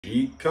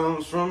He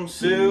comes from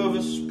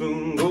Silver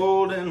Spoon,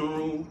 Golden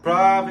Rule,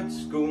 private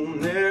school,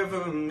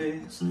 never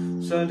miss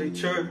Sunday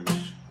church.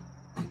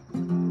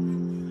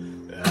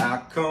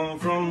 I come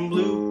from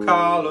blue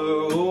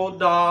collar, old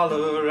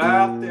dollar,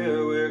 out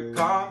there where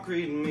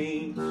concrete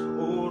meets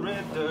old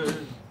red dirt.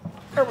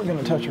 Are we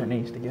gonna touch our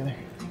knees together?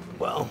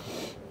 Well,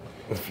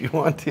 if you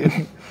want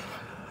to.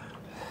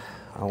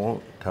 I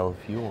won't tell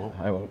if you won't.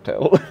 I won't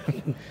tell.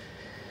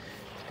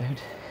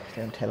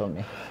 Don't tell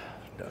me.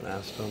 Don't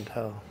ask, don't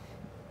tell.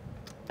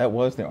 That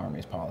was the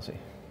Army's policy,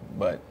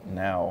 but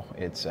now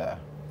it's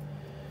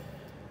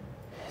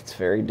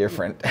very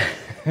different.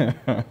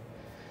 Have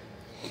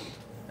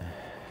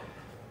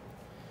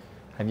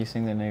you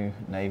seen the new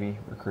Navy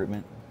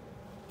recruitment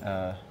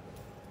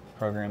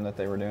program that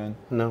they were doing?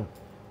 No.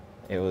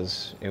 It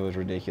was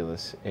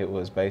ridiculous. It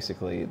was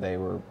basically they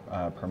were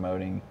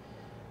promoting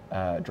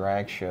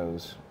drag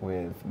shows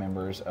with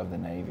members of the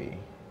Navy.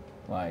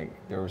 Like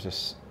there was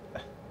this,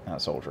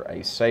 not soldier,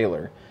 a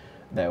sailor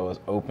that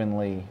was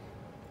openly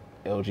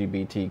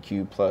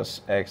LGBTQ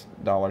plus X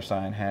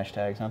 $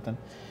 hashtag something,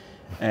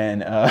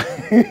 and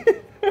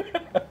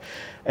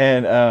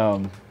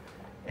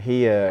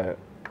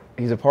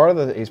he's part of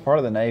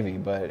the Navy,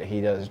 but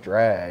he does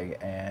drag,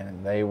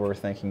 and they were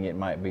thinking it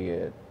might be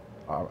a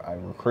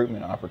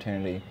recruitment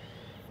opportunity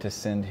to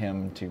send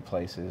him to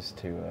places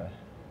to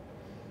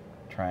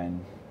try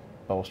and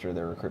bolster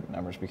their recruitment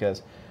numbers,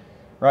 because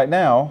right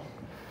now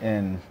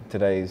in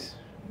today's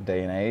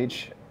day and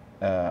age,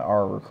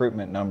 our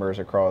recruitment numbers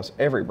across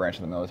every branch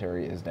of the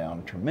military is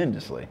down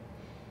tremendously.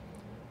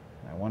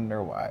 I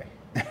wonder why.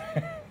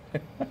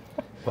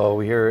 Well,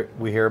 we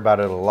hear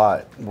about it a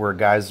lot, where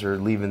guys are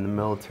leaving the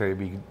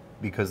military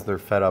because they're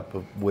fed up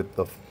with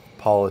the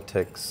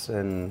politics,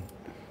 and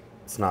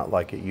it's not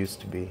like it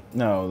used to be.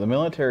 No, the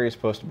military is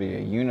supposed to be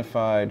a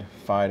unified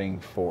fighting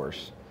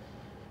force.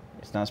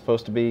 It's not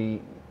supposed to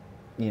be,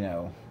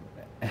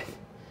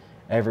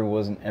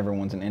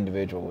 everyone's an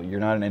individual.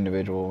 You're not an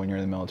individual when you're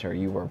in the military.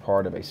 You are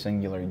part of a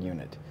singular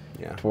unit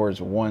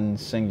towards one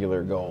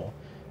singular goal.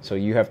 So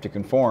you have to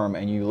conform,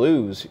 and you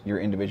lose your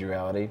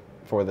individuality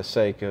for the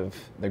sake of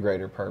the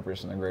greater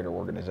purpose and the greater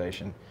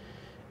organization.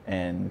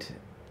 And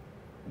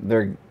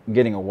they're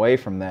getting away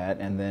from that,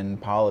 and then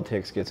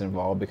politics gets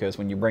involved, because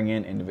when you bring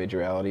in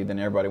individuality, then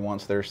everybody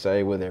wants their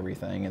say with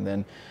everything, and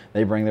then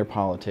they bring their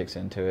politics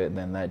into it, and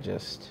then that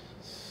just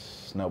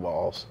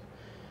snowballs.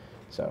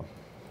 So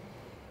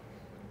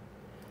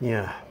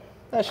yeah,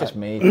 that's just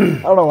me.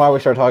 I don't know why we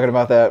started talking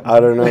about that. I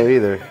don't know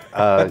either.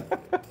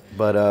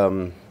 But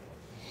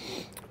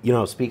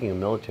speaking of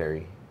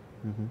military,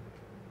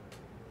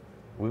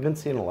 we've been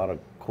seeing a lot of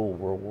cool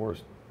World War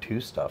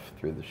II stuff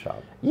through the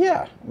shop.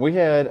 Yeah, we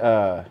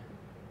had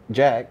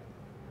Jack,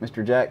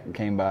 Mr. Jack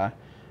came by,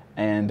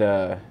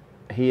 and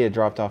he had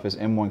dropped off his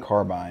M1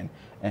 carbine,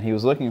 and he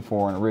was looking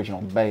for an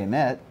original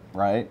bayonet,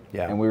 right?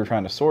 Yeah. And we were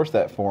trying to source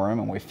that for him,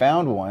 and we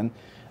found one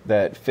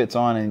that fits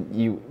on, and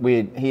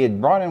he had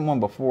brought in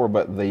one before,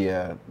 but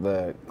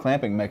the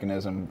clamping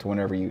mechanism to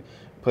whenever you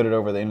put it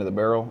over the end of the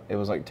barrel, it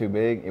was like too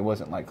big. It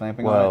wasn't like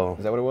clamping on it.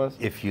 Is that what it was?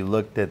 If you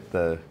looked at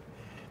the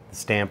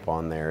stamp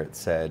on there, it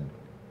said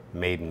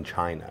 "Made in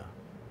China,"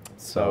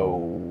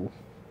 so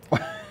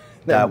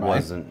that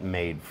wasn't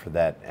made for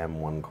that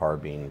M1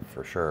 carbine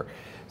for sure.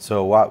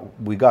 So what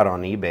we got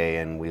on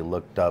eBay, and we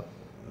looked up,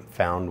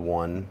 found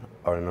one,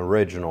 an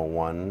original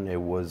one.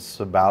 It was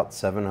about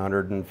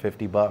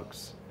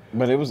 $750.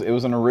 But it was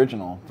an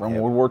original from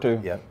World War II.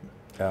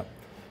 Yep.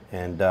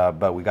 And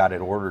but we got it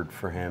ordered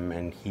for him,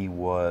 and he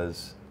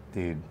was,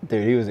 dude,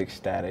 he was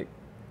ecstatic.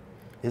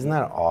 Isn't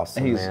that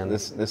awesome, man?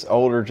 This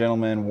older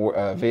gentleman,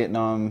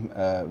 Vietnam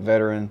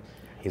veteran.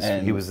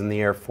 He was in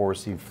the Air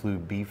Force. He flew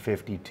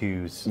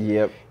B-52s.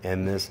 Yep.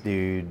 And this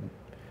dude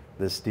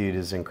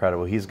is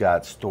incredible. He's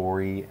got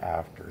story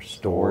after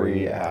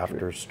story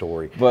after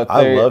story. But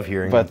I love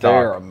hearing him talk.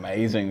 They're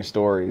amazing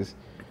stories.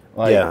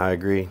 Like, yeah, I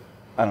agree.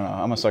 I don't know.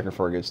 I'm a sucker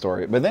for a good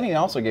story. But then he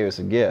also gave us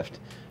a gift.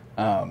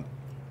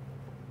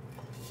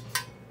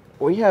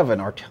 We have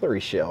an artillery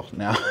shell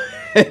now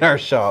in our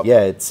shop.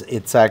 Yeah,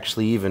 it's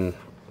actually even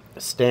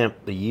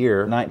stamped the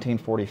year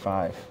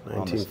 1945.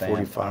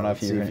 1945. I don't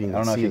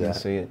know if you can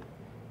see it.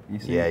 You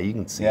see it? You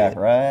can see Yeah, it.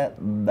 right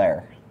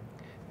there.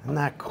 Isn't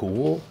that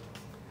cool?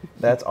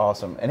 That's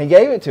awesome. And he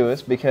gave it to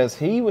us because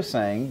he was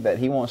saying that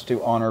he wants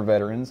to honor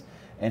veterans,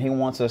 and he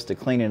wants us to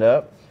clean it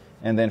up.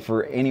 And then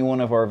for any one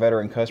of our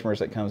veteran customers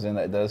that comes in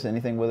that does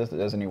anything with us, that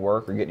does any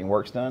work or get any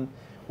works done,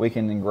 we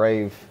can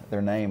engrave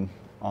their name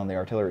on the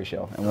artillery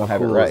shell, and we'll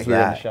have it right here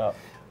in the shop.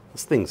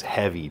 This thing's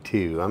heavy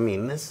too. I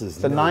mean,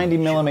 it's a 90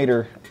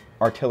 millimeter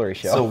artillery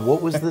shell. So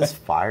what was this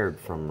fired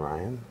from,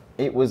 Ryan?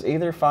 It was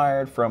either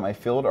fired from a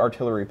field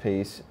artillery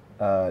piece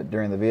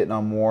during the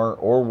Vietnam War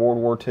or World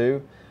War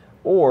II,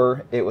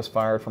 or it was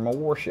fired from a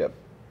warship.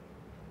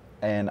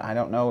 And I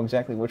don't know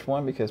exactly which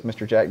one because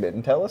Mr. Jack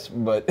didn't tell us.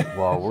 But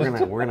well, we're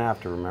gonna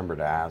have to remember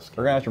to ask.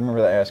 We're gonna have to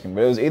remember to ask him.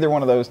 But it was either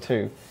one of those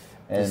two.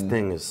 And this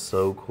thing is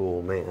so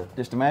cool, man.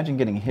 Just imagine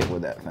getting hit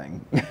with that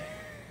thing.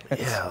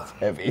 Yeah, it's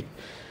heavy.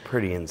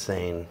 pretty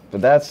insane.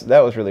 But that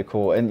was really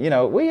cool. And, you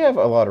know, we have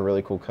a lot of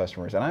really cool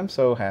customers. And I'm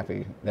so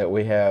happy that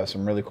we have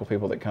some really cool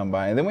people that come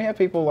by. And then we have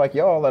people like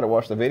y'all that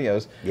watch the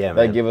videos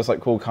that give us, like,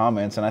 cool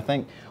comments. And I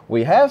think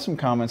we have some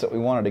comments that we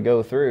wanted to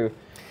go through.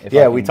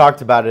 Yeah, we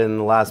talked about it in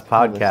the last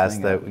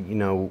podcast that, you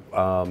know,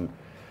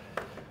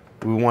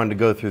 we wanted to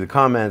go through the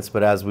comments.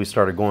 But as we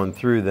started going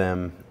through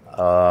them,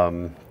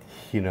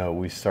 you know,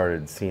 we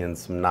started seeing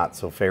some not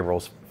so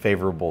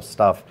favorable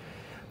stuff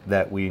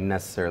that we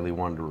necessarily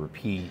wanted to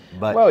repeat.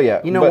 But, well,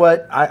 yeah, you know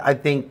what? I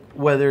think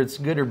whether it's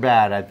good or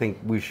bad, I think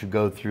we should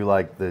go through,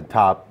 like, the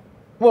top.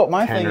 Well,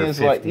 my thing is,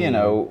 15. Like, you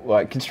know,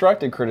 like,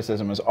 constructive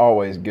criticism is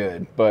always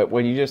good. But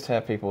when you just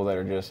have people that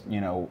are just, you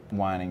know,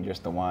 whining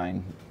just to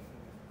whine,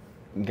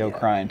 go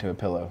cry into a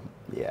pillow.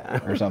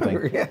 Yeah. Or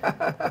something.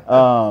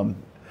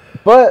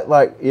 But,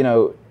 like, you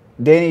know,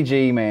 Danny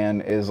G,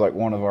 man, is, like,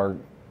 one of our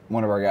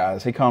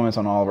guys. He comments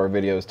on all of our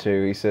videos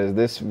too. He says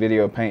this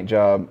video paint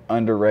job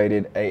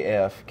underrated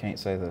AF. Can't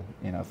say the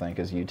thing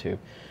because YouTube.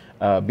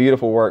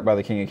 Beautiful work by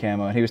the King of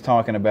Camo. And he was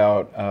talking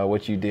about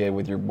what you did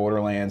with your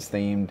Borderlands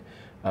themed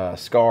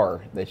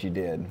scar that you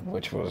did,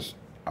 which was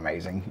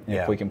amazing.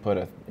 Yeah. If you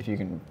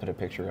can put a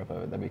picture up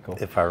of it, that'd be cool.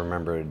 If I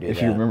remember to do that.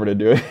 If you remember to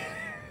do it,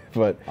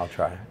 but I'll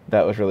try.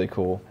 That was really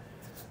cool.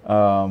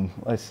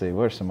 Let's see.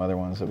 What are some other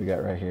ones that we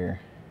got right here?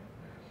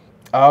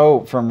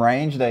 Oh, from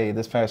Range Day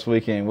this past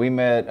weekend, we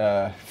met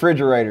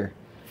Frigerator.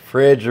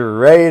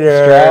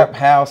 Strap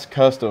House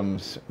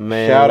Customs.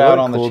 Man, shout out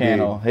on the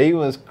channel. Dude. He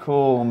was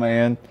cool,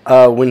 man.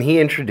 When he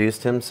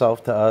introduced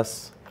himself to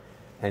us,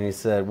 and he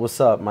said,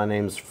 "What's up? My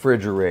name's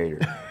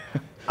Frigerator."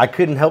 I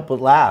couldn't help but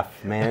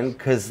laugh, man,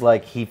 because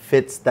like he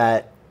fits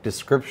that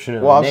description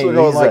of the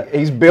name.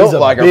 He's built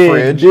like a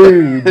fridge,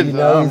 dude. You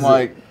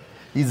know,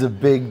 he's a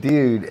big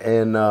dude,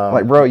 and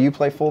like, bro, you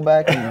play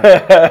fullback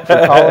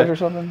for college or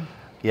something?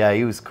 Yeah,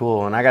 he was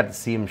cool, and I got to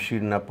see him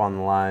shooting up on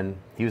the line.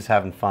 He was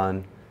having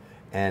fun,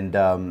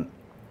 and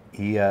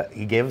he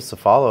gave us a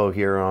follow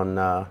here on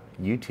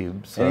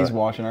YouTube. So and he's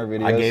watching our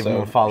videos. I gave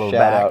him a follow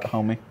back. Shout out,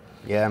 homie.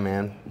 Yeah,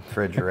 man,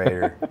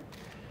 Refrigerator,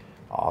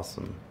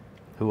 awesome.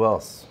 Who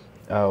else?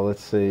 Oh,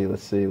 let's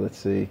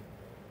see.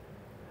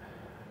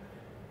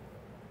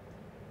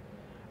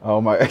 Oh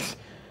my,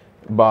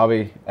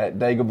 Bobby at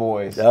Dega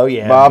Boys. Oh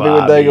yeah, Bobby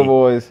with Dega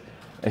Boys.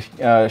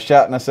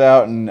 Shouting us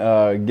out and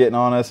getting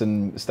on us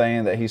and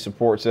saying that he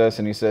supports us,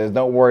 and he says,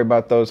 "Don't worry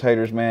about those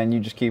haters, man.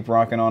 You just keep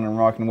rocking on and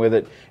rocking with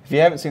it." If you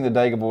haven't seen the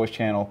Dega Boys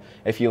channel,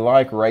 if you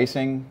like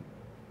racing,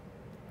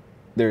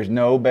 there's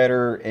no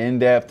better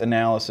in-depth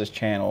analysis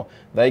channel.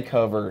 They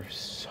cover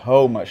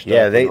so much stuff.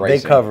 Yeah, they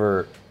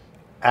cover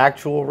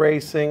actual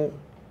racing.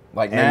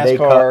 Like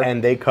NASCAR.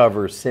 And they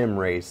cover sim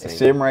racing.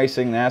 Sim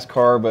racing,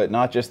 NASCAR, but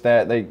not just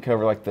that. They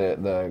cover like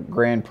the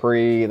Grand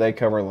Prix. They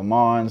cover Le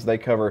Mans. They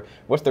cover,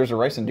 there's a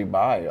race in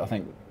Dubai, I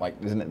think, like,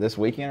 isn't it this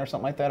weekend or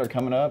something like that, or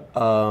coming up?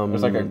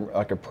 There's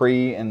like a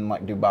Prix in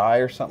like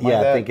Dubai or something like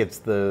that. Yeah, I think it's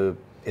the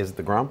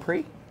Grand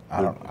Prix?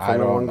 I don't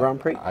Formula One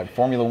Grand Prix?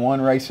 Formula One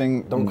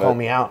racing. Don't call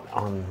me out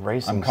on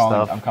racing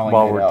stuff I'm calling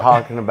while we're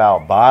talking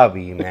about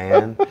Bobby,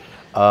 man.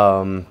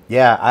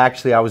 Yeah,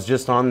 I was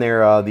just on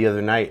there the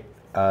other night.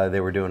 They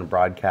were doing a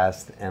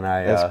broadcast, and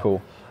that's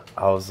cool.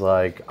 I was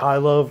like, I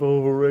love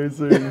oval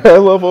racing. I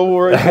love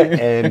oval racing.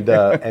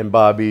 and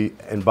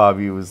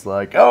Bobby was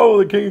like, oh,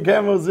 the King of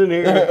Camo's in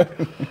here.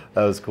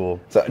 That was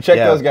cool. So check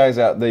those guys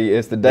out.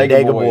 It's the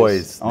Dega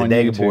Boys. The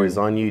Dega Boys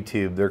on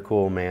YouTube. They're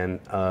cool, man.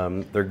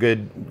 They're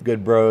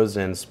good bros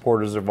and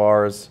supporters of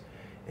ours,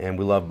 and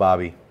we love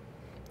Bobby.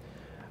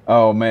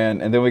 Oh man!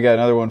 And then we got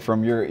another one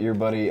from your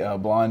buddy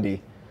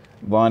Blondie.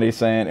 Blondie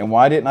saying, "And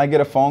why didn't I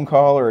get a phone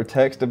call or a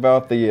text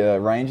about the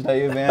Range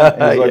Day event?"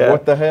 He's like,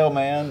 "What the hell,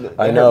 man? That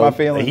I know. Hurt my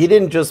feelings." He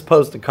didn't just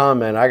post a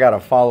comment. I got a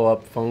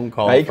follow-up phone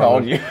call. He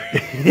called you.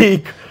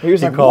 he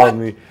called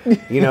me.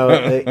 You know,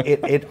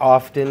 it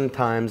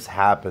oftentimes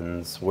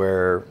happens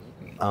where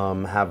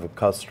have a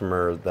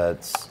customer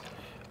that's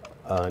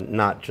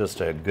not just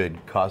a good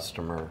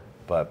customer,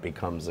 but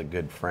becomes a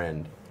good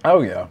friend.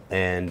 Oh yeah.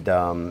 And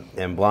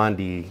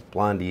Blondie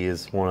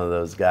is one of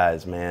those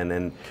guys, man.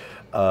 And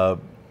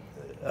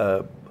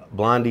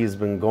Blondie's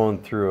been going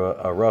through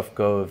a rough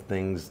go of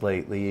things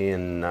lately,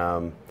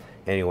 and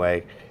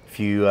anyway, if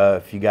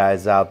you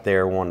guys out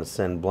there want to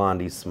send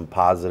Blondie some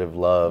positive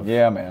love,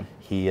 yeah, man,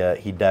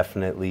 he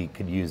definitely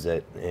could use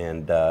it,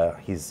 and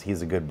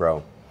he's a good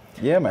bro.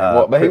 Yeah,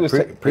 man. But he was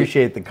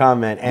appreciate the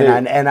comment,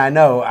 and I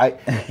know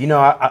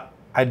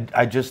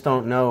I just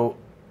don't know.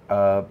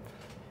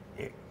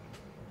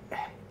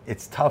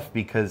 It's tough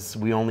because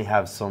we only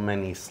have so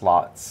many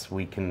slots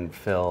we can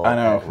fill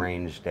at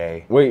Range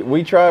Day.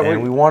 We try,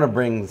 and we want to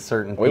bring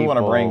certain people. We want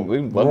to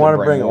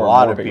bring a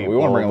lot of people. We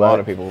want to bring a lot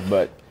of people,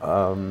 but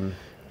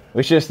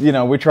it's just,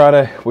 we try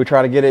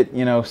to get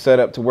it set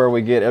up to where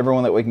we get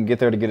everyone that we can get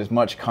there to get as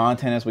much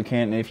content as we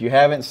can. And if you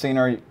haven't seen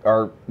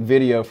our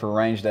video for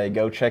Range Day,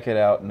 go check it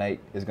out. Nate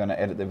is going to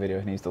edit the video.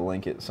 He needs to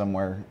link it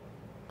somewhere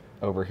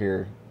over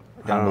here.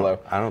 Down below.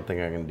 I don't think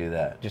I can do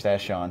that. Just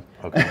ask Sean.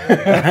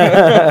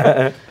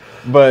 Okay.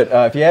 But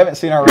if you haven't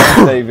seen our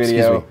Range Day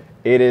video,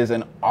 It is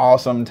an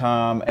awesome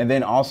time. And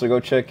then also go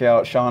check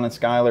out Sean and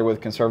Skylar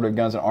with Conservative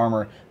Guns and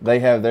Armor. They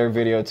have their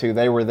video too.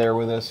 They were there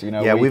with us. You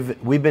know, yeah,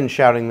 we've been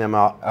shouting them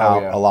out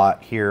a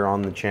lot here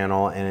on the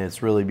channel, and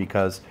it's really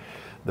because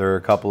they're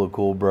a couple of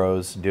cool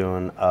bros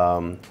doing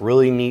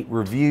really neat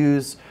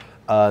reviews.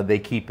 They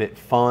keep it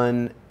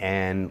fun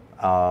and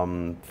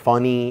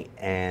funny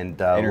and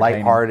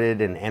lighthearted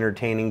and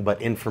entertaining,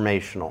 but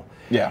informational.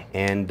 Yeah.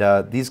 And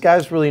these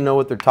guys really know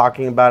what they're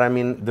talking about. I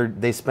mean,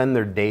 they spend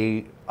their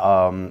day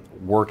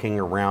working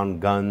around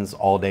guns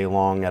all day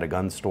long at a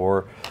gun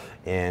store,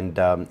 and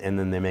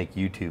then they make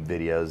YouTube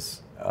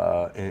videos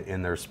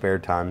in their spare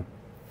time.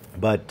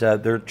 But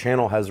their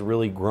channel has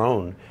really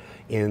grown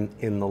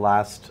in the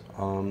last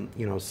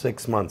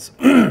 6 months.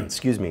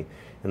 Excuse me.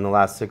 In the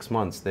last 6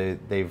 months,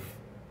 they've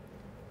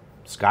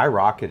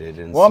skyrocketed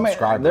in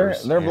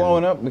subscribers. They're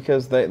blowing up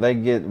because they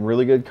get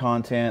really good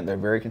content. They're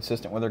very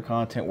consistent with their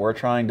content. We're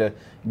trying to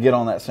get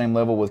on that same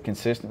level with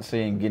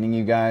consistency and getting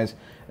you guys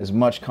as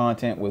much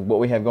content with what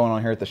we have going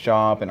on here at the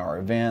shop and our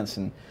events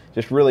and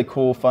just really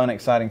cool, fun,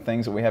 exciting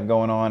things that we have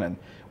going on. And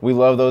we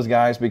love those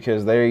guys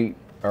because they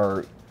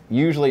are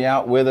usually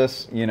out with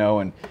us, you know,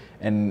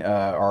 and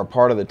are a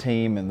part of the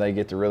team, and they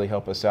get to really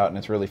help us out, and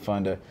it's really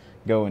fun to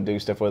go and do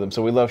stuff with them.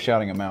 So we love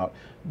shouting them out.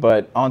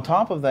 But on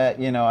top of that,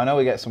 you know, I know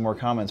we got some more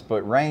comments,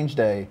 but Range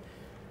Day,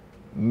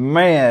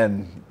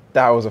 man,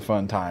 that was a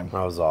fun time.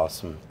 That was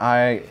awesome.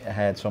 I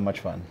had so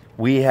much fun.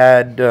 We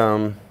had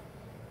an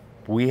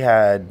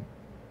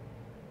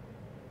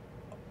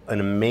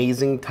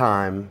amazing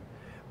time,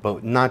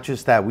 but not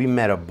just that. We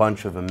met a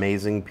bunch of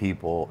amazing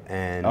people,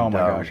 and oh my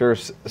gosh,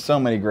 there's so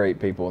many great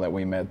people that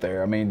we met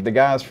there. I mean, the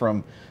guys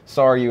from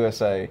SAR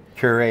USA,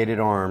 Curated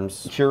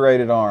Arms.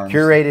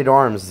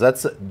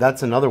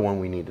 That's another one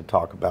we need to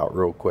talk about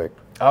real quick.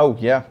 Oh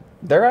yeah,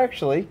 they're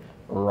actually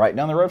right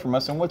down the road from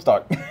us in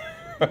Woodstock.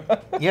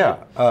 Yeah,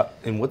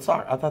 in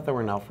Woodstock. I thought they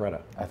were in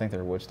Alpharetta. I think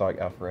they're Woodstock,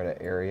 Alpharetta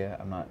area.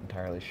 I'm not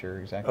entirely sure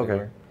exactly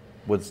where.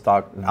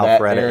 Woodstock,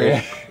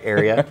 Alpharetta-ish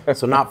area.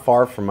 So not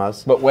far from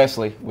us. But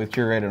Wesley with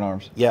Curated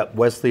Arms. Yeah,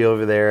 Wesley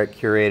over there at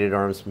Curated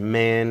Arms.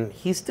 Man,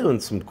 he's doing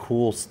some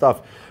cool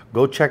stuff.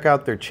 Go check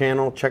out their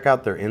channel. Check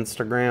out their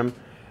Instagram.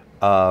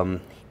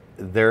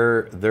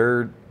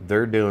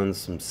 They're doing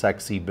some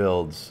sexy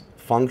builds.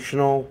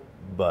 Functional,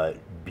 but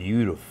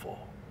beautiful.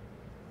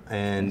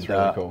 And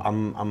really cool.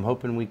 I'm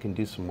hoping we can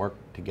do some work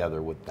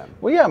together with them.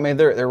 Well, yeah, I mean,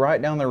 they're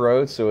right down the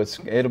road, so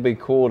it'll be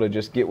cool to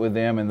just get with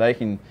them, and they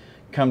can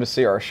come to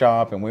see our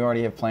shop, and we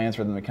already have plans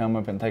for them to come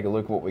up and take a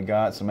look at what we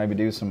got, so maybe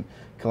do some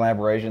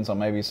collaborations on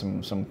maybe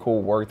some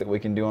cool work that we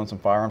can do on some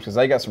firearms, because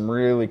they got some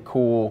really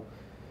cool,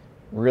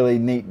 really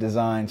neat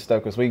design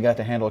stuff, because we got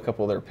to handle a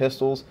couple of their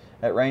pistols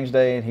at Range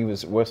Day,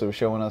 and Wesley was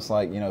showing us,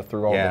 like, you know,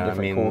 through all the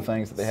different cool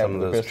things that they have with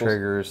their pistols. Some of those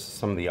triggers,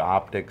 some of the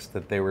optics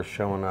that they were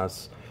showing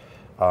us.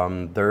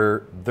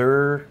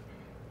 They're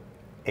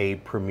a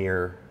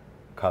premier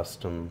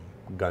custom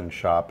gun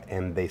shop,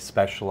 and they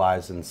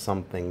specialize in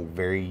something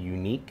very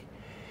unique.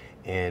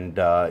 And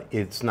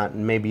it's not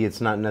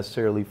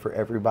necessarily for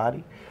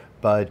everybody,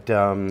 but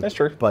that's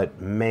true.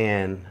 But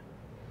man,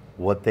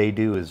 what they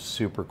do is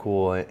super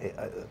cool.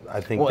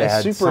 I think they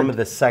had some of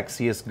the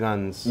sexiest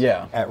guns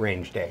at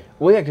Range Day.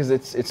 Well, yeah, because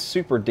it's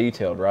super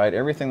detailed, right?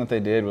 Everything that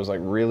they did was like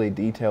really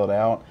detailed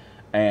out,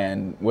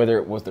 and whether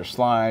it was their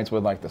slides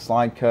with like the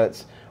slide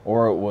cuts,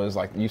 or it was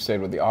like you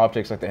said with the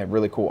optics, like they have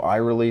really cool eye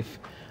relief.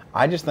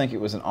 I just think it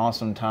was an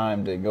awesome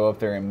time to go up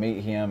there and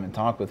meet him and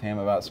talk with him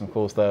about some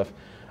cool stuff.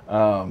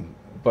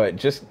 But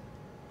just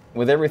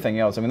with everything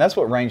else, I mean, that's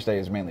what Range Day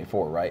is mainly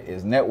for, right?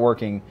 Is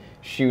networking,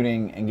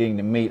 shooting, and getting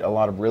to meet a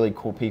lot of really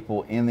cool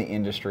people in the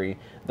industry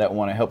that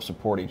want to help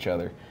support each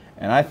other.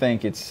 And I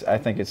think it's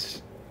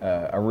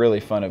a really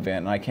fun event,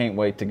 and I can't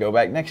wait to go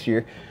back next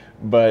year.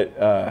 But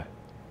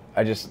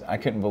I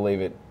couldn't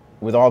believe it.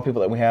 With all the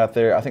people that we had out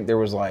there, I think there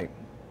was like,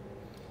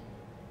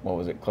 what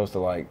was it, close to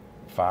like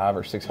 500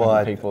 or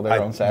 600 people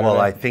there on Saturday?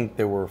 Well, I think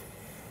there were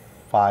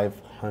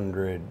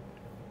 500.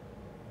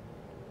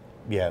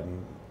 Yeah,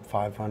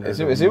 500.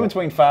 It's in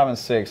between 5 and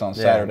 6 on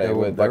Saturday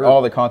with like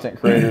all the content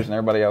creators and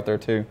everybody out there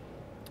too.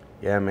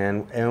 Yeah,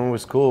 man, and it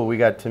was cool. We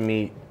got to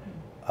meet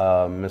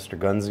Mr.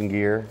 Guns and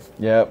Gear.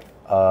 Yep.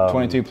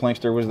 22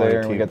 Plinkster was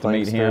there, and we got to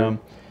meet him.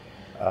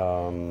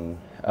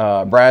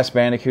 Brass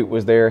Bandicoot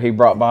was there. He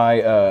brought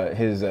by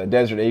his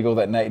Desert Eagle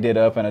that Nate did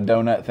up in a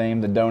donut theme,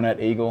 the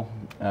Donut Eagle.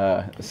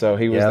 So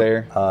he was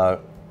there.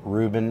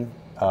 Ruben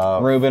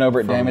over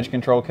at Damage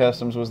Control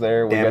Customs was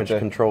there. Damage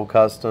Control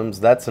Customs.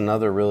 That's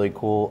another really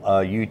cool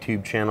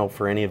YouTube channel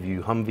for any of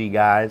you Humvee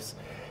guys.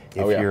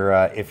 If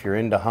you're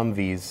into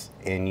Humvees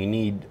and you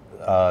need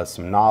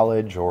some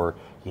knowledge or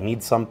you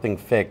need something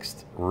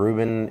fixed,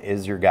 Ruben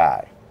is your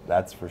guy.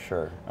 That's for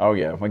sure. Oh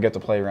yeah, we got to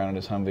play around in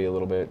his Humvee a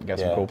little bit. Got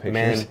some cool pictures.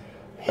 Man,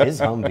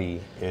 his Humvee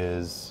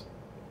is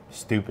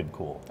stupid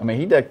cool. I mean,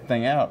 he decked the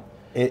thing out.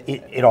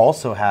 It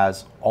also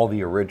has all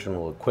the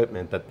original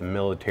equipment that the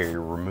military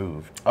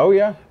removed. Oh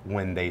yeah.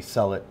 When they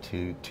sell it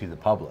to the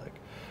public,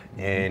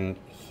 and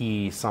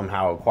he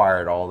somehow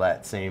acquired all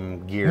that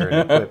same gear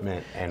and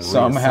equipment and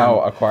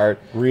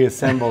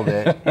reassembled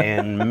it,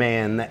 and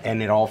man,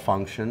 and it all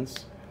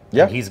functions.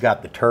 Yeah, and he's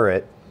got the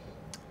turret,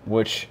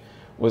 which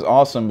was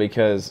awesome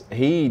because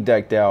he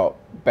decked out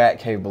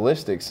Batcave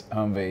Ballistics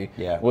Humvee.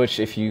 Yeah. Which,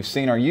 if you've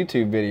seen our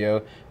YouTube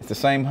video, it's the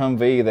same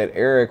Humvee that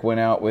Eric went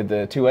out with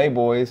the 2A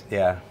boys.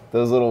 Yeah.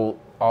 Those little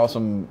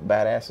awesome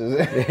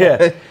badasses.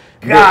 Yeah.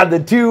 God, the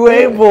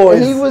 2A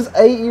boys. He was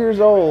 8 years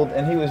old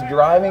and he was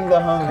driving the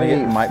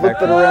Humvee, flipped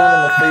it around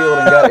in the field,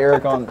 and got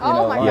Eric on.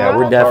 Yeah,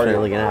 we're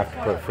definitely gonna have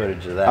to put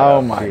footage of that.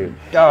 Oh my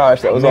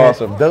gosh, that was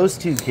awesome. Those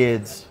two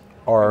kids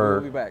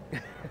are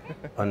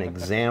an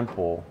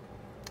example.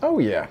 Oh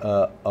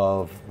yeah.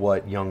 Of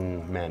what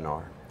young men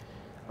are.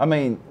 I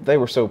mean, they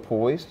were so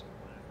poised.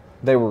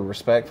 They were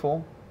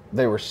respectful.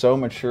 They were so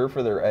mature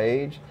for their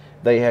age.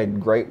 They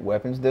had great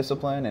weapons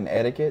discipline and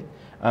etiquette.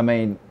 I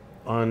mean,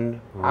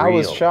 unreal. I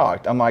was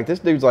shocked. I'm like, this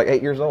dude's like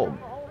 8 years old.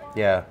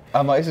 Yeah.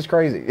 I'm like, this is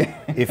crazy.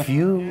 If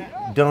you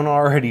don't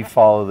already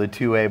follow the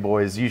 2A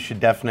boys, you should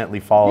definitely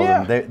follow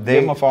them. Give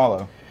them a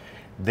follow.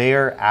 They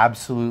are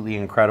absolutely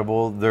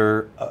incredible.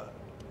 They're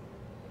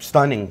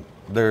stunning.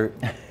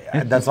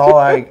 That's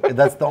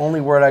the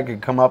only word I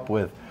could come up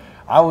with.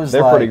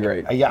 They're pretty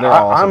great. Yeah,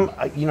 awesome.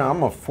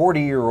 I'm a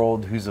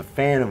 40-year-old who's a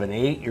fan of an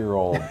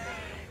 8-year-old.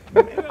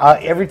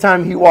 Every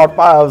time he walked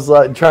by, I was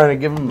like trying to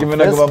give him a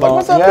fist bump. Like,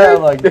 what's up, yeah,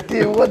 dude? like,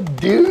 dude, what,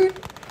 dude?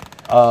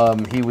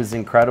 He was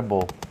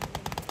incredible.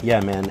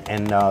 Yeah, man,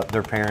 and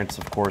their parents,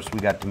 of course, we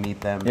got to meet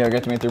them. Yeah, we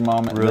got to meet their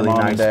mom and really their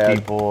mom nice and dad.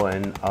 people,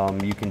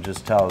 and you can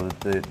just tell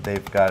that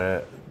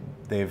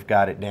they've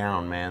got it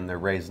down, man. They're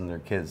raising their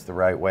kids the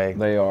right way.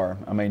 They are.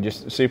 I mean,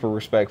 just super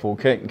respectful.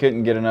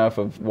 Couldn't get enough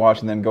of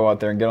watching them go out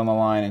there and get on the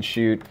line and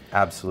shoot.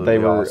 Absolutely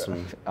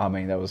awesome. I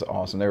mean, that was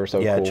awesome. They were so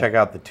cool. Yeah, check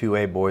out the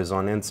 2A boys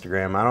on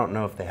Instagram. I don't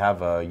know if they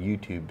have a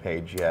YouTube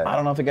page yet. I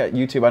don't know if they got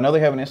YouTube. I know they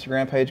have an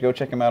Instagram page. Go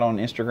check them out on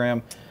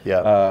Instagram. Yeah,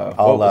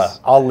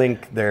 I'll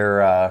link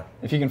their.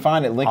 If you can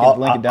find it, link it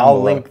down below.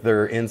 I'll link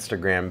their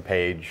Instagram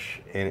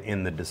page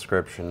in the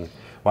description.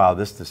 Wow,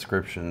 this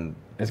description.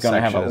 It's going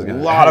to have a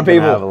lot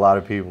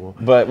of people.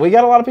 But we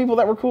got a lot of people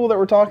that were cool that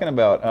we're talking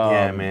about.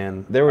 Yeah,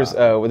 man. There was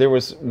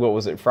what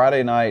was it?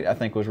 Friday night, I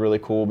think, was really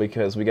cool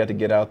because we got to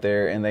get out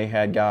there and they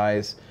had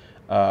guys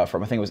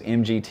from, I think it was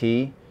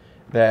MGT,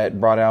 that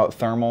brought out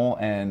thermal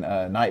and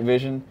night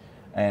vision,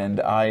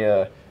 and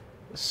I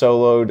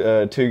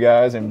soloed 2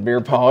 guys in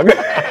beer pong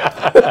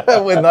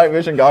with night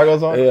vision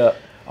goggles on. Yeah.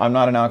 I'm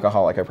not an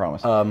alcoholic, I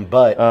promise.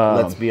 But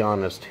let's be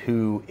honest.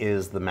 Who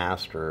is the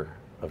master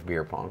of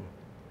beer pong?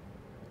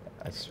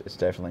 It's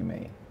definitely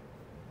me.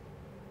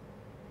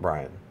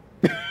 Brian.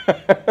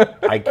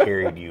 I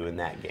carried you in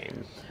that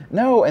game.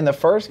 No, in the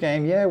first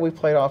game, yeah, we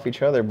played off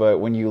each other, but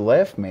when you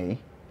left me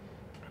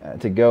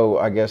to go,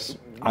 I guess...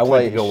 I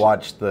went to go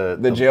watch the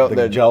gel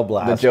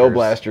blasters. The gel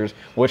blasters,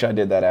 which I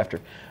did that after.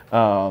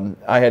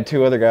 I had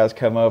 2 other guys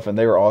come up, and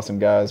they were awesome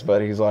guys,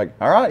 but he's like,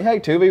 all right, hey,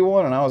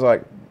 2v1, and I was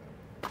like,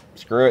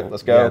 screw it,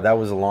 let's go. Yeah, that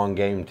was a long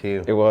game,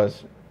 too. It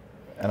was.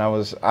 And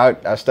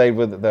I stayed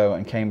with it though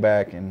and came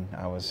back, and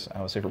I was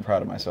super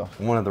proud of myself.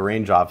 One of the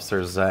range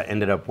officers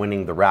ended up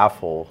winning the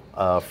raffle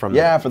from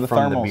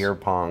the beer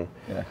pong.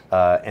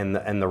 Yeah.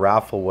 And the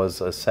raffle was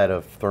a set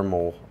of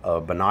thermal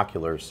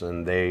binoculars,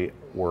 and they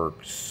were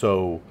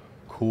so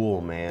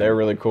cool, man. They're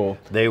really cool.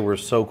 They were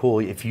so cool.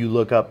 If you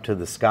look up to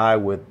the sky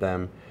with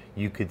them,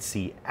 you could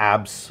see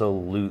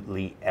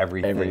absolutely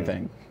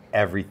everything.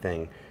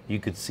 Everything. You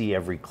could see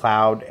every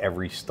cloud,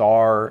 every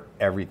star,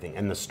 everything.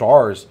 And the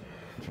stars,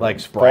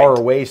 like far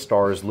away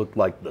stars, looked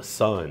like the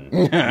sun.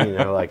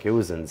 Like it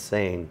was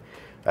insane.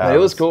 It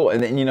was cool.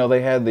 And then,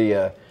 they had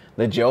the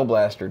gel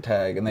blaster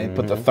tag, and they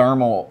put the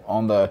thermal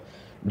on the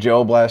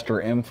gel blaster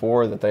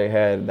M4 that they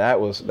had.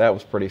 That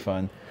was pretty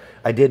fun.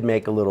 I did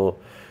make a little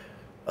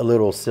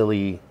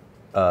silly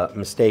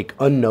mistake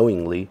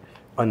unknowingly.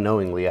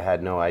 Unknowingly, I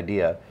had no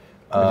idea.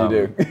 What'd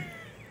you do?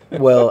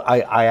 Well,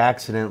 I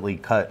accidentally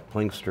cut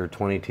Plinkster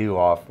 22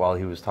 off while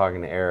he was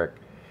talking to Eric.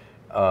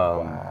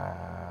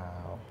 Wow.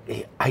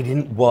 I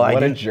didn't. Well,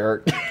 what a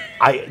jerk!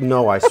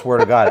 I swear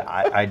to God,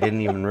 I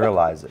didn't even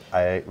realize it.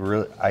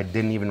 I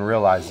didn't even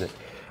realize it.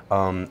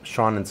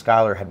 Sean and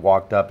Skylar had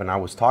walked up, and I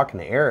was talking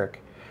to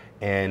Eric,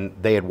 and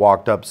they had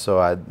walked up, so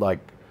I'd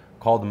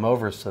called them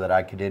over so that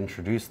I could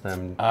introduce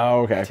them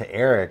to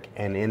Eric.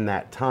 And in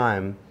that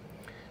time,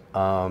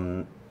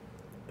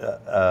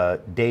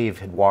 Dave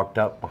had walked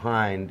up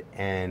behind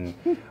and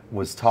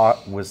was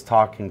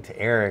talking to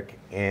Eric,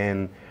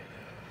 and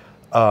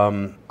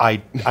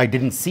I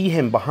didn't see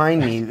him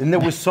behind me, and there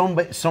was so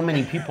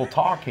many people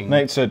talking.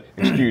 Nate said,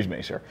 "Excuse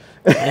me, sir,"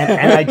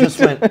 and I just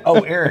went,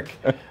 "Oh, Eric,"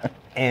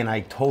 and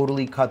I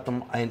totally cut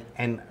them.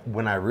 And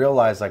when I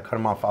realized I cut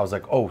him off, I was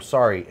like, "Oh,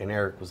 sorry," and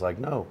Eric was like,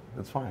 "No,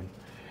 it's fine,"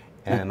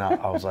 and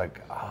I was like,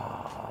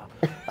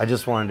 I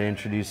just wanted to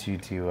introduce you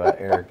to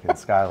Eric and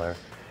Skylar.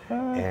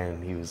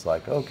 And he was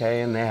like,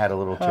 okay, and they had a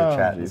little chit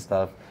chat and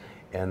stuff.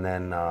 And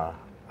then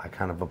I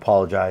kind of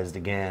apologized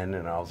again,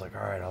 and I was like,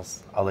 all right,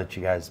 I'll let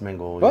you guys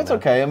mingle. Well, that's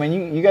okay. I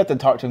mean, you got to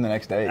talk to him the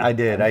next day. I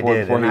did,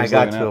 and I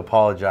got to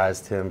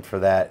apologize to him for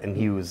that, and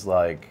he was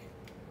like,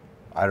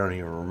 I don't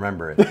even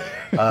remember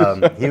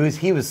it.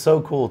 He was so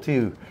cool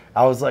too.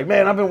 I was like,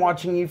 man, I've been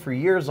watching you for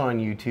years on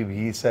YouTube.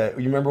 He said,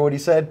 you remember what he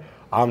said?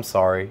 I'm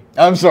sorry.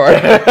 I'm sorry.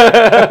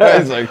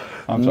 He's like,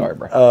 I'm sorry,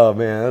 bro. Oh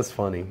man, that's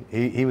funny.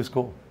 He was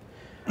cool.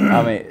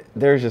 I mean,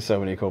 there's just so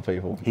many cool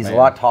people. He's a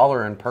lot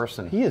taller in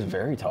person. He is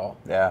very tall.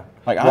 Yeah.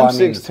 Like I'm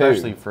 6'2",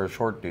 especially for a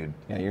short dude.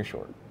 Yeah, you're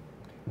short.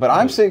 But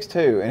I'm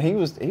 6'2", and he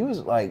was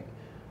like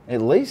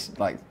at least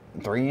like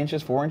 3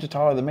 inches, 4 inches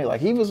taller than me.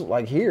 Like he was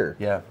like here.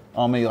 Yeah.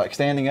 On me, like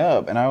standing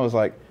up, and I was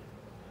like,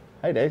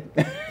 "Hey, Dave."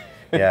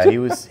 Yeah, he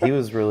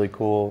was really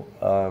cool.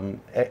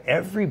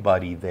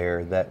 Everybody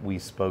there that we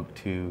spoke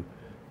to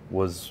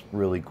was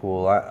really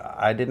cool.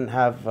 I didn't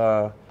have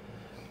a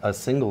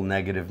single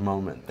negative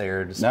moment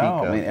there to speak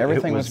of. No, I mean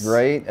everything was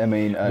great. I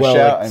mean,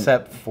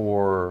 except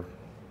for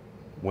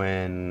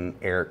when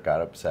Eric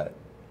got upset.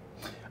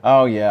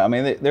 Oh yeah, I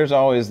mean there's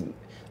always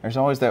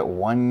that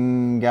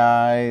one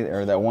guy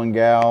or that one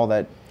gal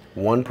that.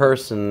 One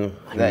person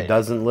that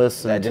doesn't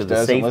listen to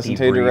the safety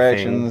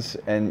directions,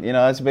 and you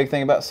know that's a big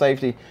thing about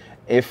safety.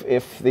 If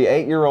the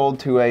 8-year-old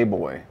to a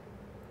boy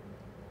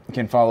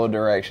can follow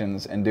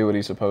directions and do what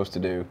he's supposed to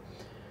do,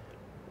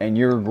 and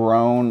you're a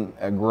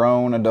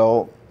grown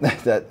adult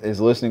that is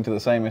listening to the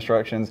same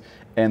instructions,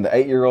 and the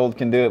 8-year-old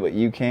can do it but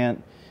you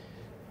can't,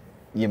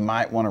 you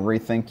might want to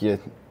rethink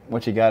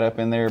what you got up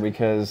in there,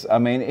 because I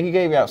mean he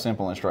gave out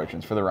simple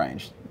instructions for the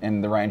range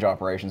and the range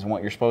operations and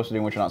what you're supposed to do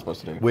and what you're not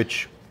supposed to do.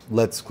 Which,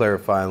 let's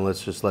clarify and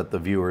let's just let the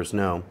viewers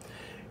know,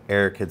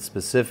 Eric had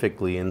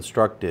specifically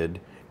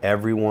instructed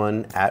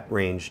everyone at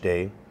range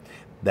day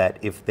that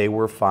if they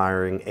were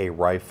firing a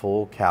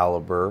rifle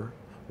caliber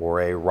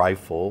or a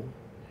rifle,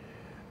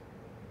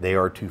 they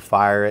are to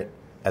fire it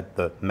at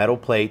the metal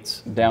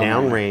plates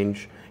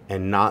downrange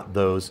and not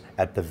those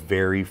at the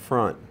very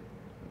front.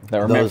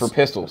 That were meant for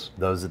pistols.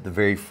 Those at the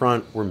very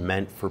front were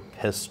meant for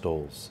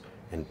pistols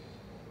and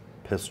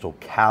pistol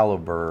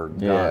caliber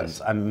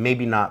guns. Yes.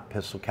 Maybe not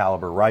pistol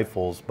caliber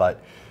rifles,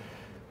 but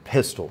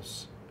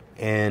pistols.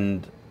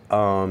 And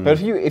but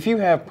if you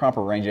have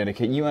proper range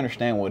etiquette, you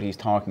understand what he's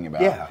talking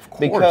about. Yeah, of course.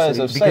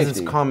 Because safety.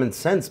 It's common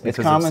sense. It's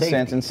common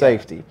sense and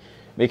safety. Yeah.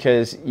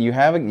 Because you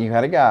had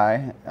a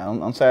guy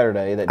on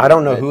Saturday that I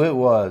don't know who it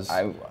was.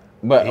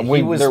 But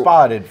he was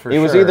spotted for sure.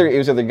 It was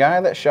either the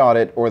guy that shot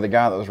it or the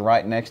guy that was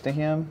right next to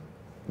him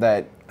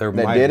that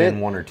might have been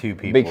one or two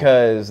people,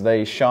 because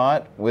they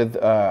shot with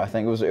I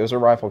think it was a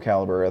rifle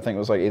caliber. I think it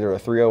was like either a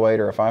 .308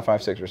 or a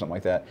 .556 or something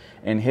like that,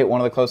 and hit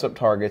one of the close-up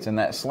targets. And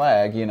that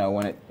slag, you know,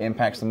 when it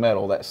impacts the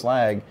metal, that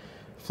slag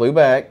flew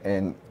back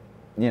and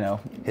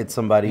hit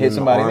somebody in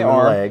the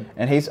arm and leg.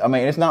 And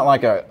it's not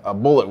like a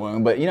bullet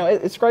wound, but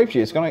it scrapes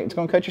you. It's gonna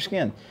cut your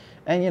skin.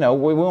 And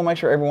we will make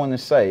sure everyone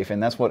is safe,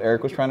 and that's what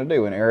Eric was trying to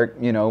do. And Eric,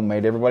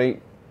 made everybody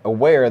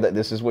aware that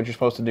this is what you're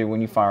supposed to do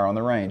when you fire on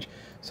the range.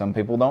 Some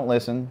people don't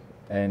listen.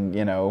 And,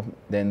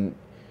 then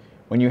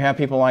when you have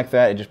people like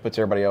that, it just puts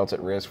everybody else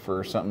at risk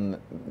for something,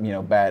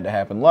 bad to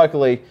happen.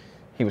 Luckily,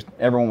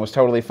 everyone was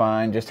totally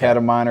fine, just had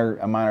a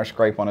minor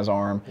scrape on his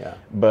arm. Yeah.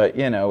 But,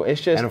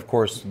 it's just... And, of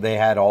course, they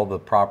had all the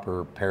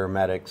proper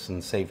paramedics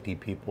and safety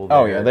people there.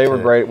 Oh, yeah, they were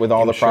great with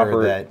all the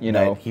proper, that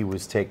he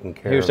was taken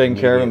care of. He was taken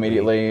care of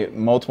immediately.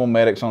 Multiple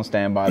medics on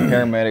standby. The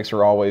paramedics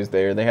are always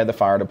there. They had the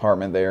fire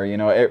department there.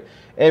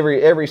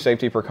 Every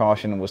safety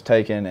precaution was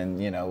taken,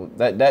 and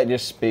that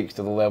just speaks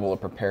to the level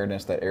of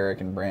preparedness that Eric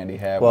and Brandy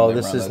have. Well,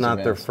 this is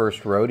not their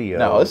first rodeo.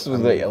 No, this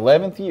was the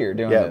 11th year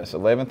doing this.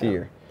 11th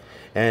year,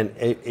 and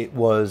it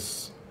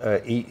was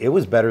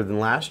better than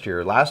last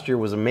year. Last year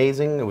was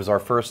amazing. It was our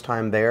first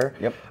time there.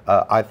 Yep.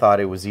 I thought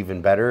it was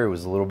even better. It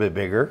was a little bit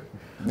bigger.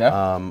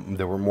 Yeah.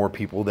 There were more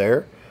people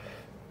there.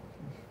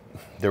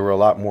 There were a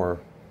lot more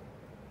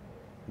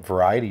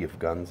variety of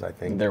guns, I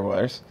think. There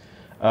was,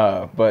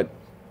 but.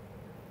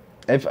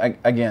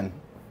 Again,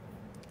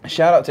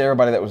 shout out to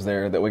everybody that was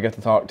there that we got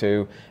to talk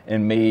to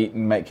and meet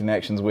and make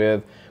connections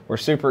with. We're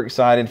super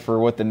excited for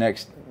what the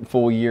next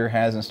full year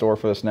has in store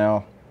for us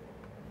now.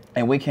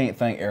 And we can't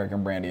thank Eric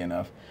and Brandy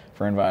enough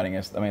for inviting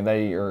us. I mean,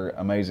 they are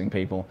amazing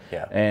people.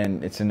 Yeah.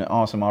 And it's an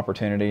awesome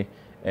opportunity.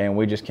 And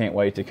we just can't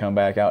wait to come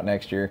back out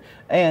next year.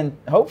 And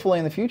hopefully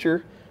in the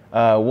future,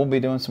 we'll be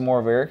doing some more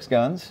of Eric's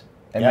guns.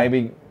 And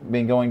maybe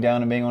being going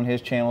down and being on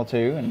his channel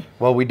too. And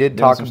well, we did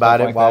talk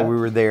about it while we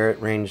were there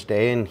at Range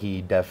Day, and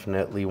he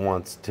definitely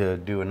wants to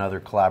do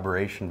another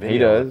collaboration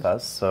video with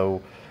us.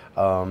 So,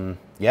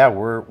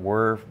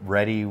 we're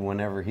ready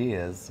whenever he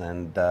is,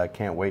 and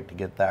can't wait to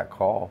get that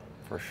call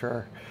for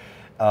sure.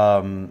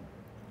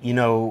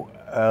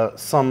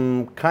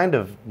 Some kind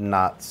of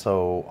not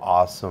so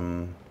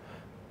awesome.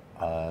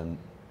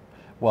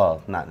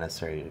 Well, not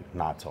necessarily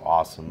not so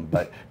awesome,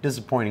 but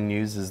disappointing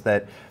news is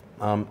that.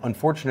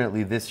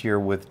 Unfortunately, this year,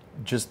 with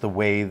just the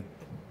way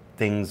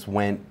things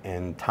went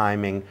and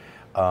timing,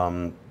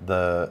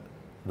 the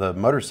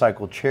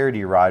motorcycle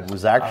charity ride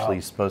was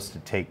actually supposed to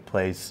take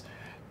place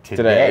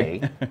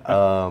today,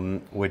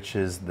 which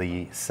is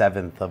the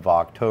 7th of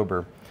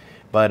October.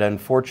 But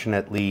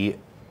unfortunately,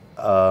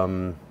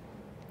 just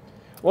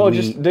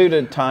due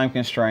to time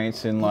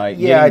constraints and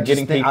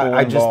getting people involved.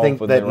 I just think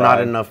that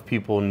not not enough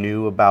people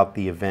knew about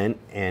the event,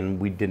 and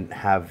we didn't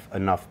have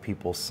enough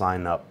people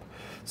sign up.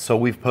 So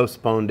we've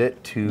postponed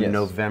it to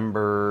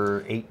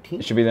November 18th.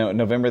 It should be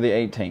November the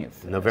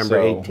 18th. November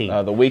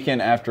 18th. The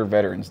weekend after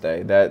Veterans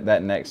Day,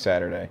 that next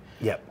Saturday.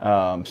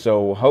 Yep.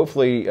 So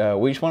hopefully,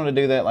 we just wanted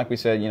to do that, like we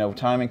said,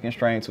 timing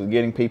constraints with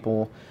getting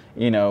people,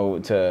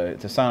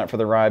 to sign up for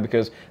the ride,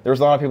 because there was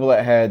a lot of people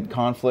that had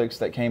conflicts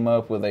that came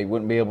up where they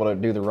wouldn't be able to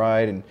do the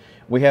ride, and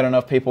we had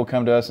enough people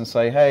come to us and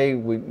say, hey,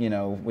 we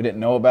didn't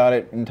know about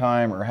it in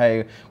time, or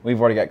hey, we've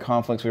already got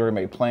conflicts, we already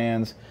made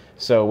plans.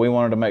 So we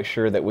wanted to make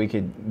sure that we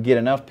could get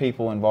enough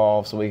people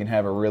involved so we can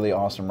have a really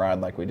awesome ride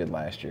like we did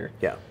last year.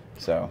 Yeah.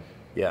 So.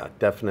 Yeah,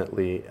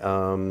 definitely.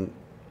 What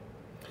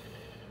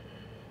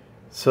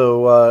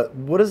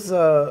is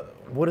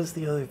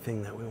the other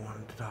thing that we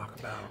wanted to talk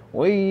about?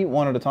 We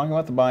wanted to talk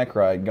about the bike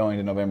ride going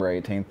to November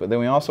 18th, but then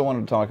we also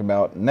wanted to talk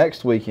about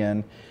next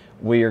weekend.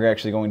 We are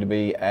actually going to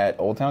be at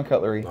Old Town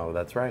Cutlery. Oh,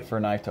 that's right.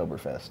 For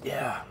Knifetoberfest.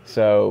 Yeah.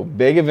 So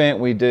big event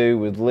we do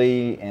with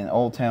Lee and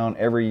Old Town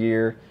every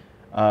year.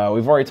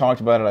 We've already talked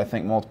about it, I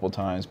think, multiple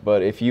times,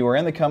 but if you are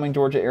in the Cumming,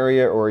 Georgia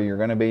area, or you're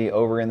going to be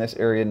over in this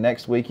area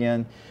next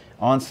weekend,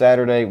 on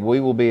Saturday,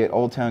 we will be at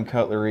Old Town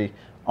Cutlery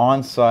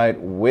on site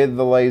with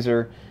the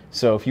laser.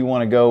 So if you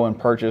want to go and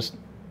purchase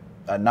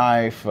a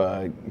knife,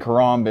 a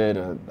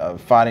karambit, a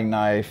fighting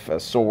knife, a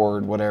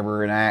sword,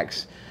 whatever, an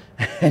axe,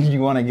 and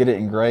you want to get it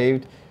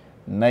engraved,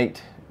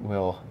 Nate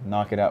will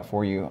knock it out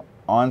for you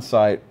on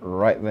site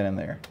right then and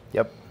there.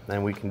 Yep,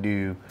 and we can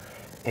do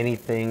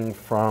anything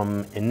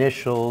from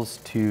initials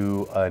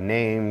to a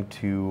name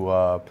to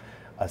a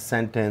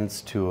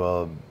sentence to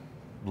a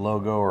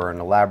logo or an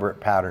elaborate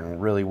pattern,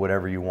 really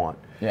whatever you want.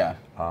 Yeah.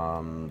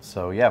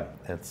 So yeah,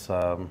 it's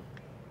going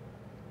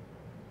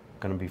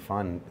to be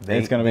fun.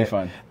 It's going to be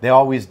fun. They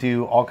always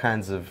do all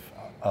kinds of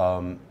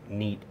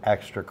neat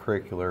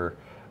extracurricular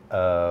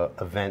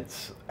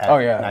events at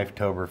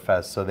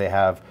Knifetoberfest. So they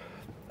have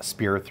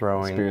spear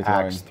throwing,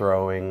 axe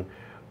throwing,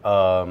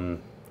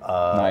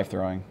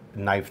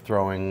 knife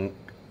throwing,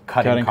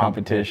 cutting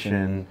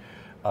competition,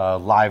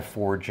 live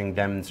forging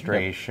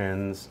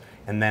demonstrations,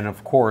 and then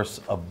of course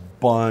a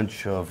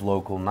bunch of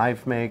local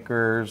knife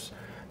makers,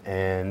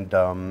 and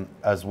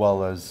as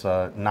well as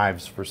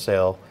knives for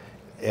sale.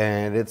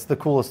 And it's the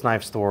coolest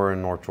knife store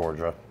in North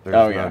Georgia.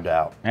 There's no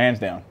doubt. Hands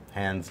down.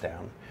 Hands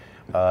down.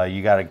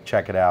 You got to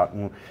check it out.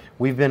 And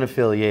we've been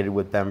affiliated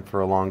with them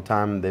for a long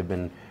time. They've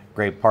been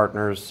great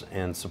partners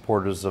and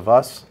supporters of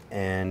us.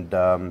 And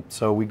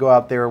so we go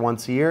out there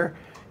once a year,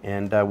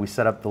 and we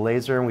set up the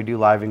laser, and we do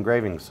live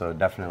engraving. So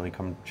definitely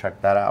come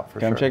check that out for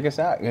sure. Come check us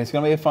out. It's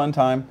going to be a fun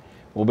time.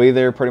 We'll be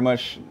there pretty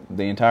much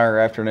the entire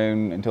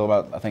afternoon until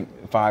about, I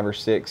think, 5 or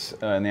 6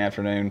 in the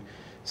afternoon.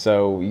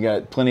 So you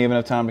got plenty of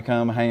enough time to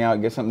come, hang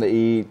out, get something to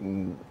eat,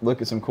 and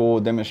look at some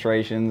cool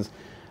demonstrations.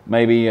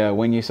 Maybe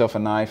win yourself a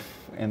knife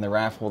in the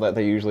raffle that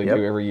they usually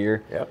do every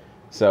year. Yep.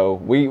 So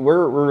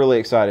we're really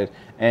excited,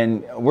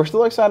 and we're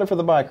still excited for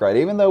the bike ride.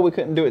 Even though we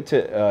couldn't do it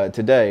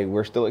today,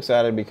 we're still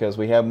excited because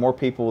we have more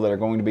people that are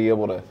going to be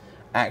able to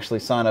actually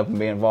sign up and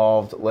be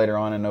involved later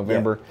on in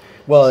November. Yeah.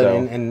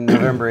 Well, in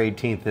November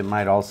 18th, it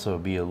might also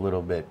be a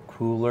little bit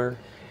cooler.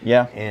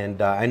 Yeah.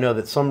 And I know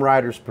that some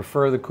riders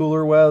prefer the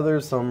cooler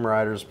weather, some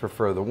riders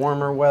prefer the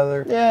warmer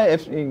weather. Yeah,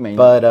 if you mean.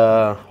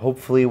 But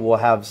hopefully we'll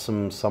have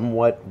some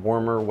somewhat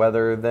warmer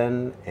weather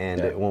then,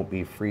 and it won't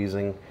be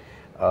freezing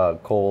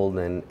cold,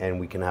 and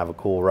we can have a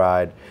cool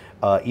ride.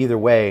 Either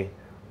way,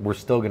 we're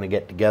still going to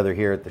get together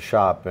here at the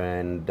shop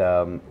and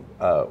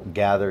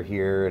gather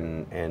here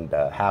and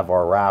have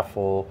our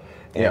raffle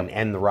and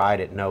end the ride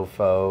at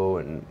NoFo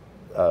and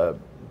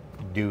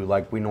do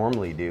like we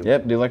normally do.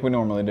 Yep, do like we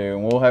normally do.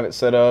 And we'll have it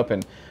set up.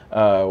 And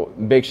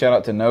big shout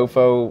out to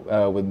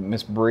NoFo with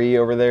Miss Bree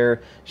over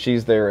there.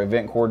 She's their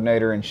event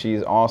coordinator, and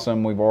she's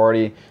awesome. We've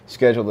already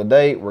scheduled the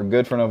date. We're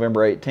good for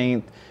November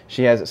 18th.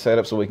 She has it set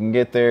up so we can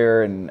get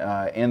there and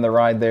end the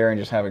ride there and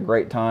just have a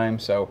great time.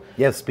 So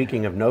yeah,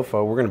 speaking of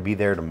NoFo, we're going to be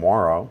there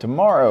tomorrow.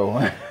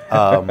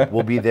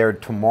 We'll be there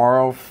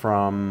tomorrow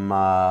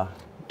from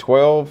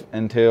 12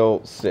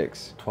 until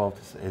 6.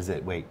 12 to, is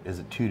it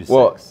 2 to 6?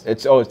 Well,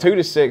 it's 2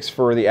 to 6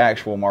 for the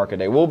actual market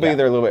day. We'll be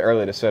there a little bit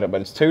early to set up,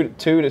 but it's 2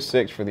 to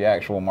 6 for the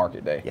actual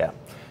market day. Yeah,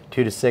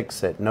 2 to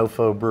 6 at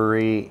NoFo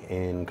Brewery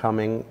in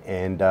Cumming,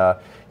 and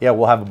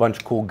we'll have a bunch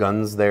of cool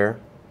guns there.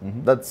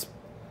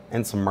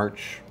 And some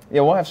merch. Yeah,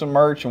 we'll have some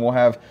merch, and we'll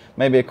have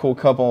maybe a cool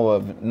couple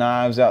of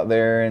knives out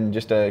there and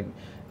just a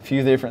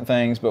few different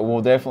things, but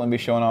we'll definitely be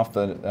showing off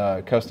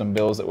the custom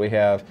bills that we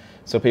have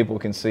so people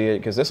can see it,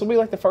 because this will be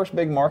like the first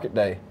big market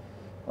day,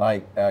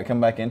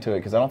 come back into it,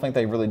 because I don't think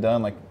they've really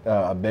done like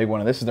a big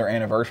one. This is their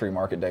anniversary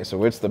market day,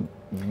 so it's the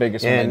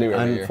biggest one they do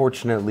every year.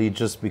 Unfortunately,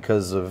 just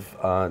because of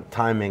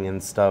timing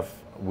and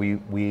stuff,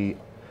 we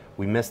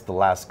we missed the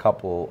last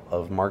couple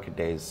of market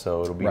days,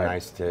 so it'll be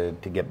nice to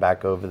get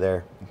back over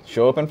there.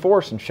 Show up in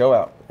force and show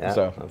out. Yeah,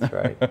 so. That's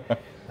right.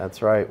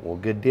 That's right. Well,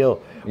 good deal.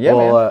 Yeah,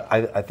 well,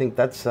 I think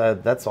that's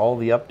all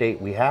the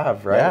update we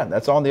have, right? Yeah,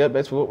 that's all the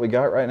updates for what we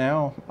got right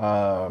now.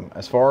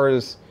 As far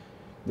as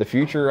the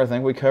future, I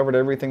think we covered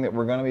everything that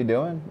we're going to be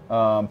doing.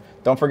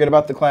 Don't forget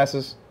about the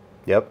classes.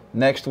 Yep.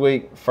 Next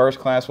week, first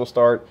class will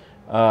start.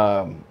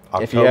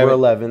 October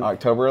 11th.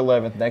 October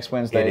 11th, next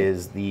Wednesday. It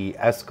is the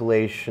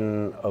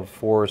escalation of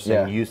force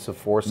and use of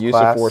force class. Use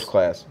of force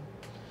class.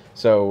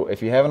 So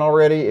if you haven't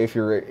already, if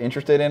you're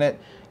interested in it,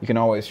 you can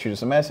always shoot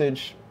us a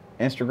message.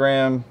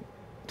 Instagram,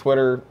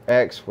 Twitter,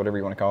 X, whatever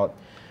you want to call it.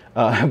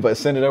 But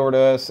send it over to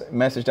us.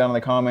 Message down in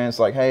the comments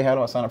like, hey, how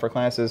do I sign up for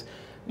classes?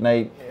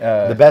 Nate.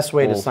 The best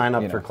way to sign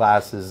up for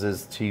classes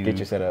is to get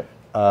you set up.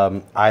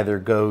 Either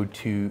go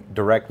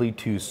directly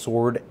to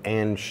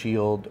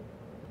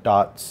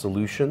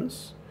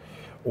swordandshield.solutions,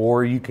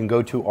 or you can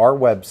go to our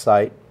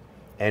website,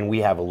 and we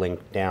have a link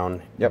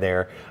down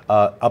there.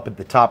 Up at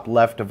the top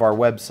left of our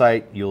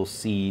website, you'll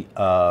see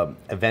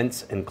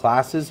events and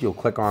classes. You'll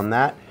click on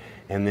that,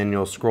 and then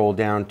you'll scroll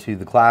down to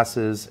the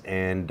classes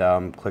and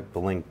click the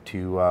link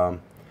to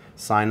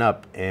sign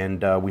up.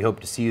 And we hope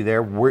to see you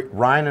there.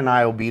 Ryan and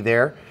I will be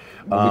there.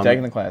 We'll be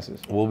taking the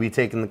classes. We'll be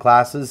taking the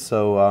classes,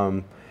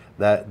 so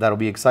that'll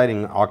be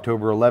exciting.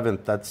 October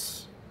 11th,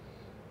 that's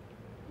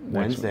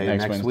Wednesday,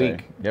 next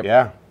week. Yep.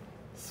 Yeah.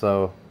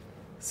 So,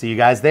 see you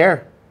guys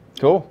there.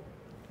 Cool.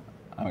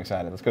 I'm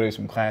excited. Let's go do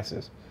some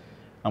classes.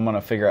 I'm going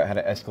to figure out how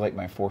to escalate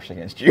my force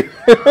against you.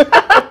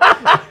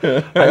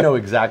 I know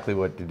exactly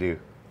what to do.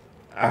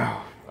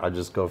 I'll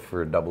just go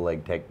for a double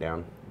leg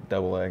takedown.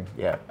 Double leg?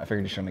 Yeah. I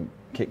figured you're trying to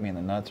kick me in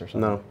the nuts or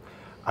something. No.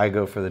 I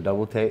go for the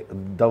double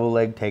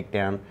leg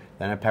takedown,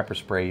 then I pepper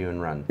spray you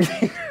and run.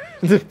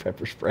 The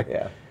pepper spray?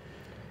 Yeah.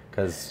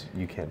 Because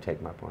you can't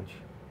take my punch.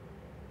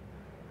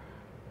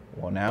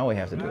 Well, now we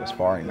have to do a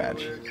sparring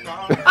match.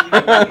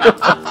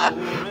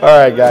 All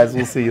right, guys.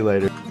 We'll see you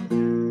later.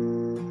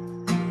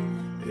 And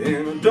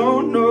I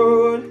don't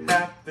know what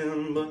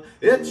happened, but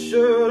it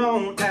sure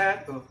don't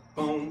add up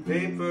on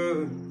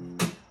paper.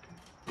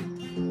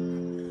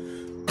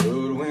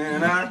 But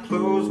when I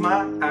close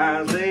my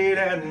eyes late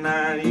at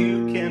night,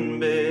 you can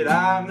bet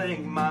I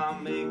think my